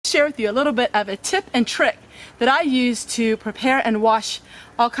share with you a little bit of a tip and trick that I use to prepare and wash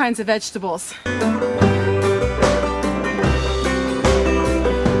all kinds of vegetables.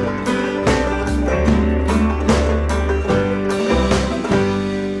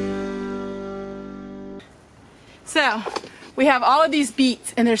 So, we have all of these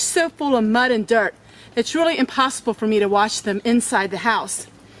beets, and they're so full of mud and dirt, it's really impossible for me to wash them inside the house.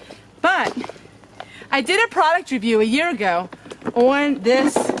 But I did a product review a year ago on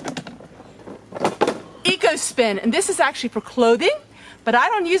this EcoSpin, and this is actually for clothing, but I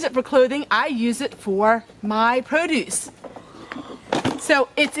don't use it for clothing, I use it for my produce. So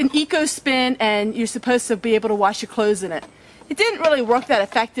it's an EcoSpin, and you're supposed to be able to wash your clothes in it. It didn't really work that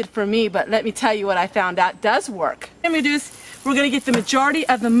effective for me, but let me tell you what I found out does work. What we're going to do is we're going to get the majority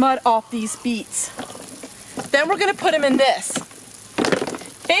of the mud off these beets. Then we're going to put them in this.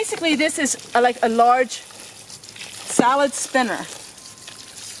 Basically, this is like a large salad spinner.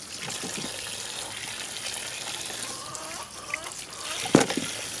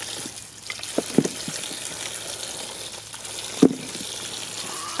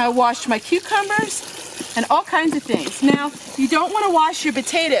 I washed my cucumbers and all kinds of things. Now, you don't want to wash your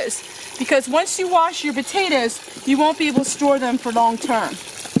potatoes, because once you wash your potatoes, you won't be able to store them for long term.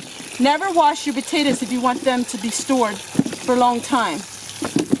 Never wash your potatoes if you want them to be stored for a long time.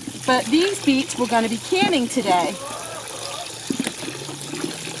 But these beets we're going to be canning today.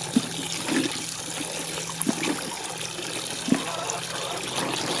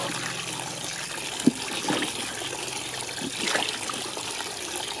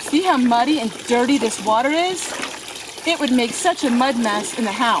 See how muddy and dirty this water is? It would make such a mud mess in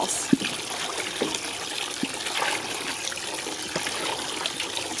the house.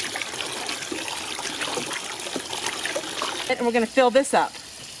 And we're going to fill this up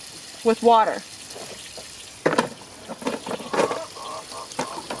with water.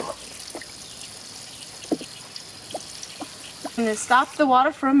 I'm going to stop the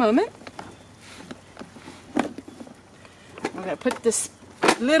water for a moment. I'm going to put this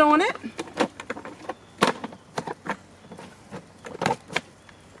lid on it.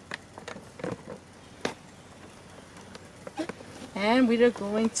 And we are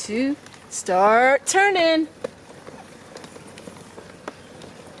going to start turning.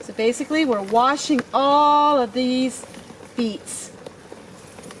 So basically we're washing all of these beets.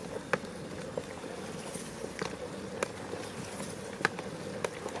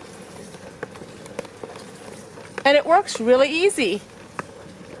 And it works really easy.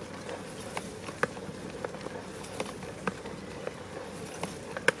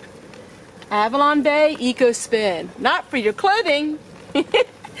 Avalon Bay EcoSpin. Not for your clothing,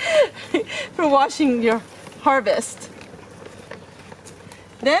 for washing your harvest.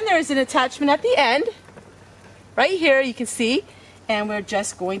 Then there's an attachment at the end, right here you can see, and we're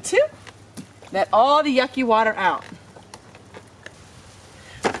just going to let all the yucky water out.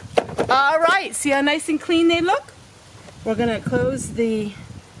 Alright, see how nice and clean they look? We're going to close the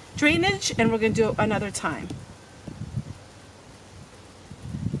drainage and we're going to do it another time.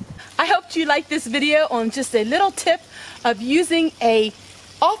 I hope you liked this video on just a little tip of using a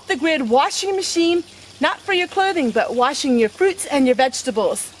off-the-grid washing machine, not for your clothing, but washing your fruits and your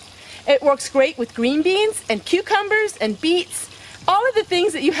vegetables. It works great with green beans and cucumbers and beets, all of the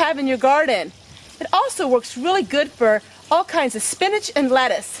things that you have in your garden. It also works really good for all kinds of spinach and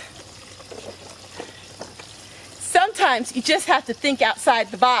lettuce. Sometimes you just have to think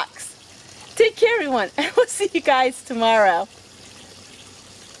outside the box. Take care, everyone, and we'll see you guys tomorrow.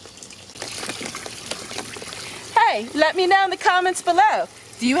 Hey, let me know in the comments below.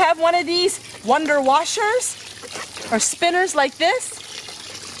 Do you have one of these wonder washers or spinners like this?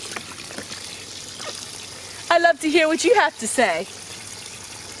 I'd love to hear what you have to say.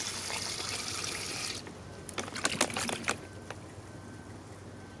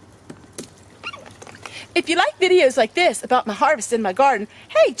 If you like videos like this about my harvest in my garden,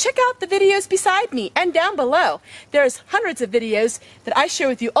 hey, check out the videos beside me and down below. There's hundreds of videos that I share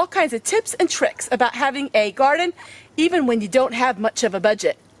with you all kinds of tips and tricks about having a garden even when you don't have much of a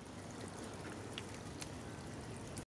budget.